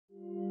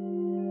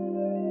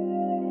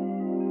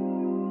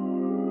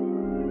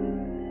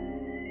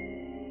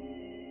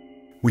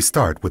We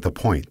start with a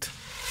point.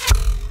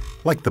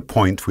 Like the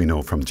point we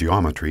know from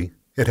geometry,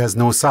 it has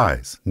no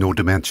size, no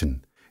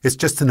dimension. It's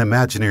just an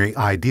imaginary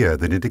idea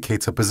that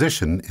indicates a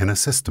position in a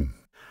system.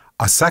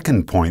 A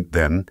second point,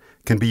 then,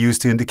 can be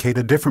used to indicate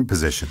a different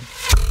position.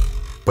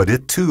 But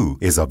it, too,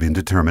 is of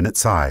indeterminate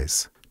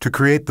size. To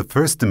create the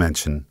first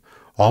dimension,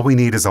 all we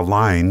need is a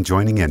line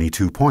joining any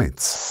 2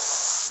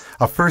 points.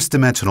 A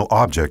first-dimensional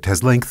object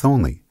has length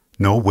only,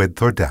 no width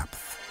or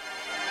depth.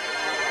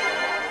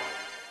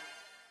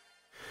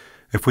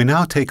 If we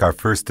now take our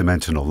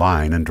first-dimensional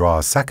line and draw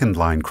a second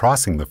line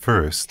crossing the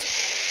first,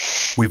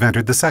 we've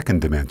entered the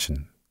second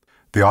dimension.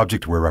 The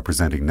object we're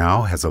representing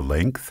now has a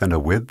length and a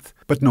width,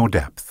 but no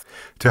depth.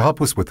 To help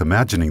us with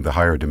imagining the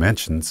higher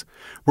dimensions,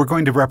 we're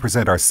going to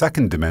represent our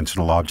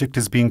second-dimensional object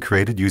as being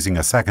created using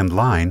a second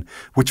line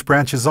which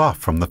branches off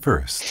from the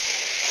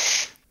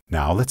first.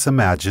 Now let's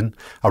imagine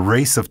a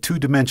race of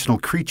two-dimensional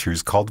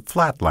creatures called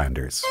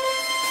Flatlanders.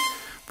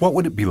 What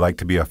would it be like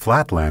to be a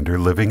Flatlander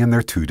living in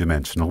their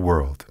two-dimensional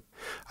world?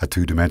 A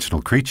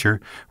two-dimensional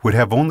creature would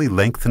have only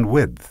length and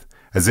width,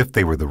 as if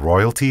they were the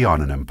royalty on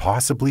an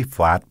impossibly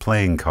flat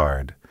playing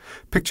card.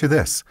 Picture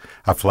this.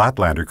 A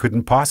Flatlander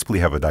couldn't possibly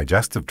have a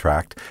digestive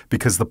tract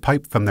because the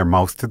pipe from their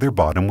mouth to their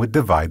bottom would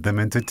divide them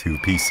into 2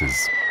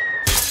 pieces.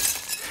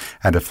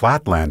 And a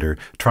Flatlander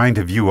trying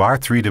to view our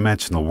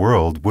three-dimensional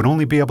world would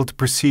only be able to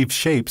perceive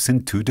shapes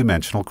in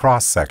two-dimensional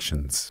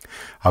cross-sections.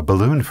 A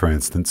balloon, for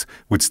instance,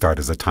 would start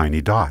as a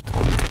tiny dot,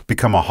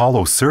 become a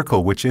hollow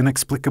circle which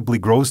inexplicably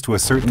grows to a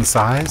certain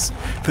size,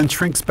 then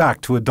shrinks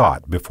back to a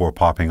dot before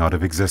popping out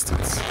of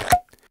existence.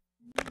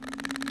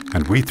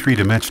 And we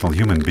three-dimensional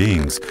human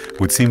beings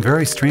would seem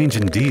very strange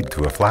indeed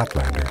to a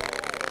Flatlander.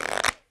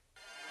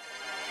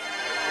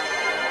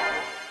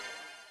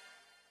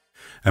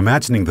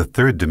 Imagining the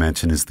third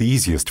dimension is the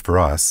easiest for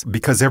us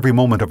because every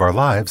moment of our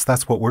lives,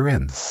 that's what we're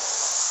in.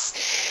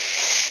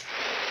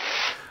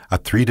 A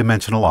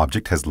three-dimensional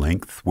object has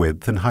length,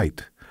 width, and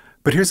height.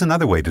 But here's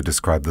another way to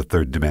describe the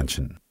third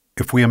dimension.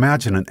 If we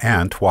imagine an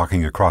ant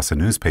walking across a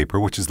newspaper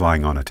which is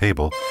lying on a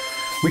table,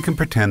 we can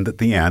pretend that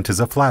the ant is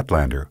a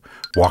Flatlander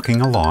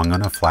walking along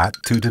on a flat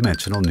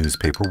two-dimensional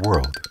newspaper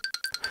world.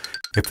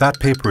 If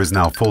that paper is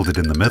now folded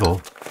in the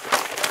middle,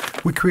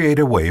 we create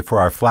a way for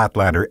our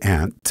Flatlander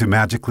ant to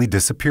magically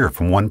disappear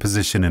from one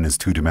position in his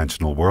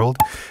two-dimensional world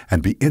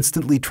and be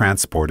instantly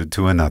transported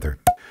to another.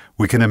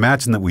 We can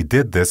imagine that we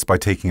did this by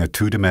taking a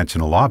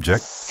two-dimensional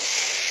object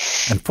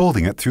and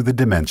folding it through the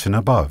dimension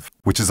above,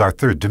 which is our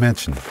third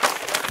dimension.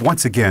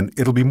 Once again,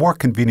 it'll be more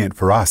convenient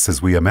for us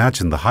as we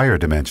imagine the higher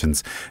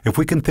dimensions if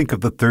we can think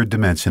of the third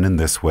dimension in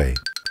this way.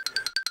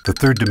 The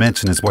third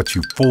dimension is what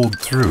you fold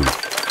through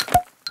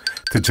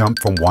to jump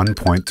from one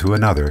point to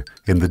another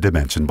in the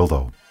dimension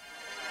below.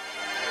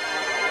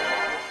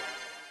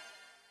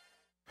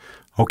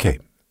 Okay,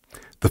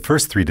 the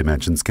first 3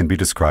 dimensions can be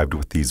described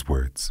with these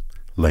words: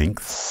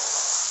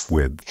 length,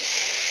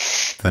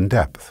 width, and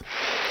depth.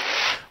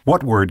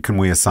 What word can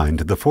we assign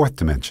to the fourth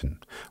dimension?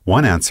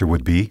 One answer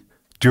would be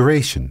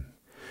duration.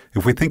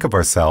 If we think of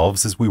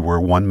ourselves as we were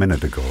 1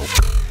 minute ago,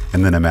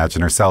 and then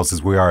imagine ourselves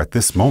as we are at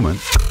this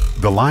moment,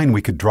 the line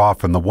we could draw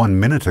from the 1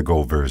 minute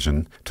ago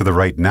version to the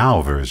right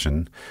now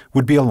version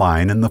would be a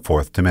line in the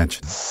fourth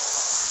dimension.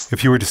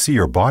 If you were to see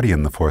your body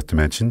in the fourth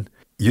dimension,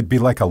 you'd be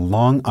like a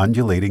long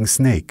undulating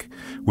snake,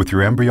 with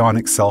your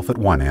embryonic self at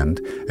one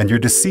end and your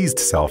deceased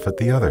self at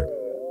the other.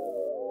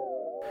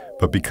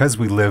 But because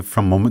we live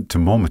from moment to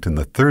moment in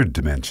the third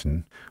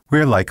dimension,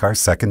 we're like our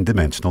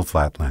second-dimensional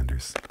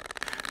Flatlanders.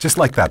 Just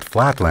like that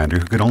Flatlander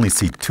who could only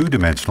see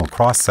two-dimensional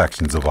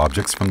cross-sections of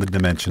objects from the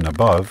dimension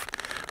above,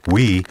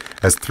 we,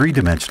 as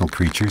three-dimensional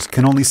creatures,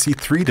 can only see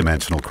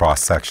three-dimensional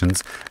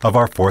cross-sections of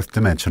our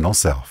fourth-dimensional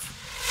self.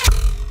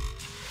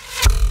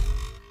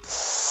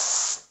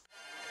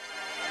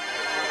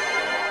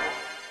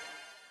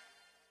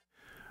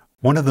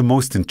 One of the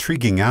most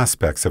intriguing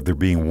aspects of there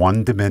being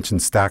one dimension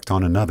stacked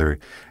on another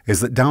is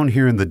that down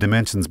here in the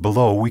dimensions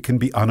below, we can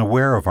be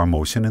unaware of our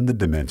motion in the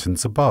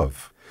dimensions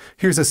above.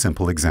 Here's a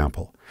simple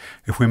example.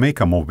 If we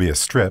make a Mobius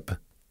strip,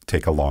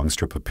 take a long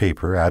strip of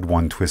paper, add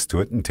one twist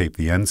to it and tape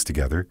the ends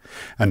together,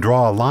 and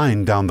draw a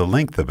line down the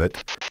length of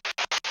it,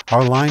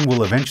 our line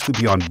will eventually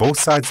be on both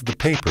sides of the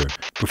paper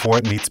before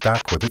it meets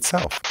back with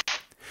itself.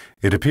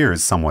 It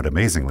appears, somewhat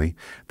amazingly,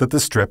 that the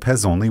strip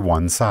has only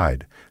one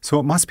side, so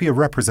it must be a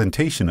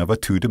representation of a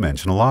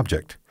two-dimensional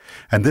object.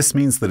 And this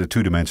means that a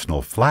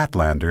two-dimensional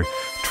Flatlander,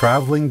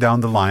 traveling down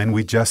the line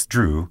we just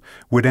drew,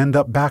 would end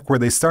up back where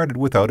they started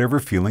without ever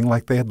feeling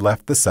like they had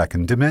left the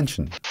second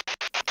dimension.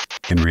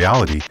 In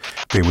reality,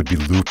 they would be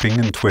looping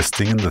and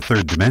twisting in the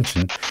third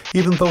dimension,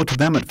 even though to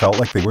them it felt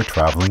like they were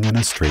traveling in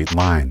a straight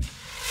line.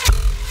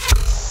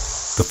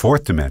 The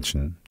fourth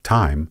dimension,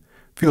 time,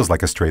 feels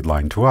like a straight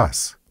line to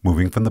us,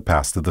 moving from the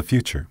past to the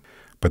future.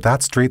 But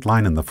that straight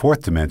line in the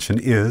fourth dimension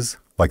is,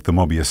 like the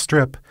Mobius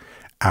strip,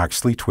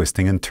 actually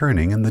twisting and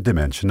turning in the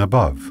dimension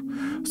above.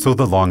 So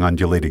the long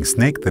undulating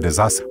snake that is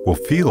us will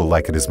feel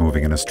like it is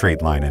moving in a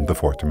straight line in the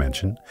fourth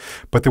dimension,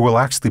 but there will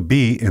actually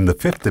be, in the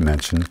fifth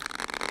dimension,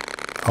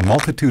 a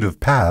multitude of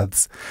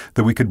paths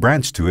that we could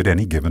branch to at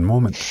any given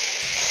moment.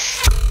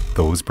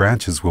 Those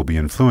branches will be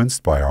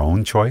influenced by our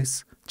own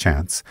choice,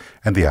 chance,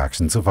 and the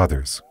actions of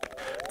others.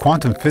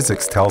 Quantum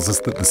physics tells us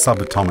that the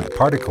subatomic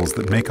particles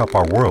that make up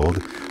our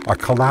world are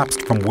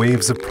collapsed from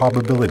waves of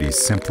probability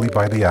simply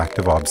by the act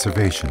of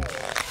observation.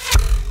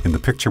 In the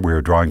picture we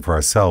are drawing for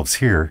ourselves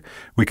here,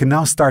 we can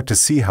now start to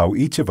see how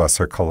each of us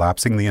are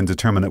collapsing the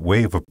indeterminate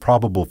wave of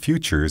probable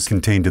futures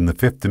contained in the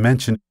fifth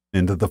dimension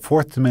into the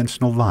fourth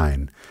dimensional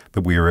line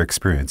that we are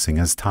experiencing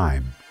as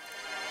time.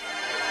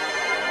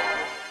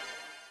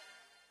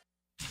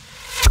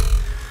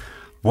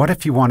 What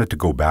if you wanted to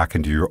go back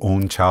into your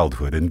own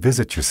childhood and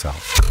visit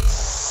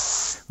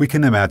yourself? We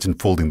can imagine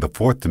folding the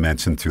fourth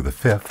dimension through the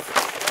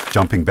fifth,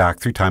 jumping back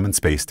through time and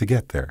space to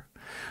get there.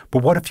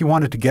 But what if you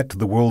wanted to get to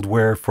the world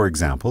where, for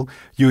example,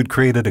 you had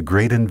created a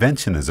great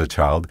invention as a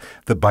child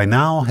that by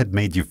now had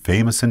made you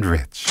famous and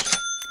rich?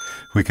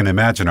 We can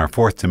imagine our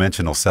fourth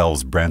dimensional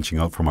selves branching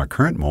out from our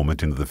current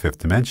moment into the fifth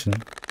dimension.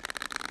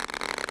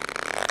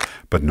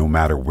 But no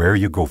matter where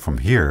you go from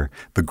here,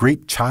 the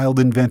great child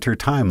inventor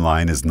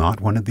timeline is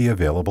not one of the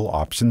available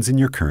options in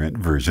your current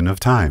version of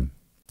time.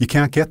 You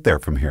can't get there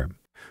from here,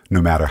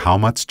 no matter how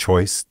much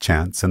choice,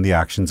 chance, and the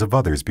actions of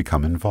others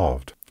become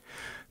involved.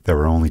 There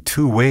are only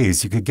two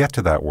ways you could get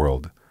to that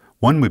world.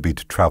 One would be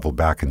to travel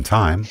back in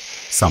time,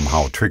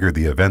 somehow trigger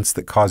the events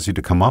that caused you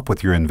to come up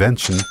with your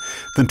invention,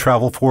 then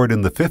travel forward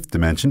in the fifth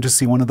dimension to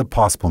see one of the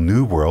possible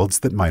new worlds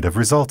that might have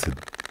resulted.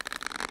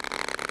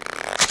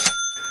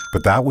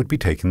 But that would be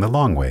taking the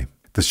long way.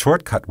 The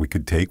shortcut we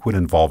could take would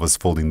involve us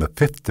folding the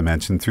fifth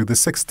dimension through the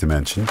sixth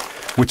dimension,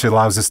 which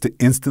allows us to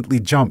instantly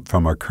jump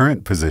from our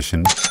current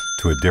position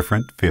to a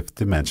different fifth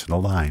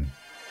dimensional line.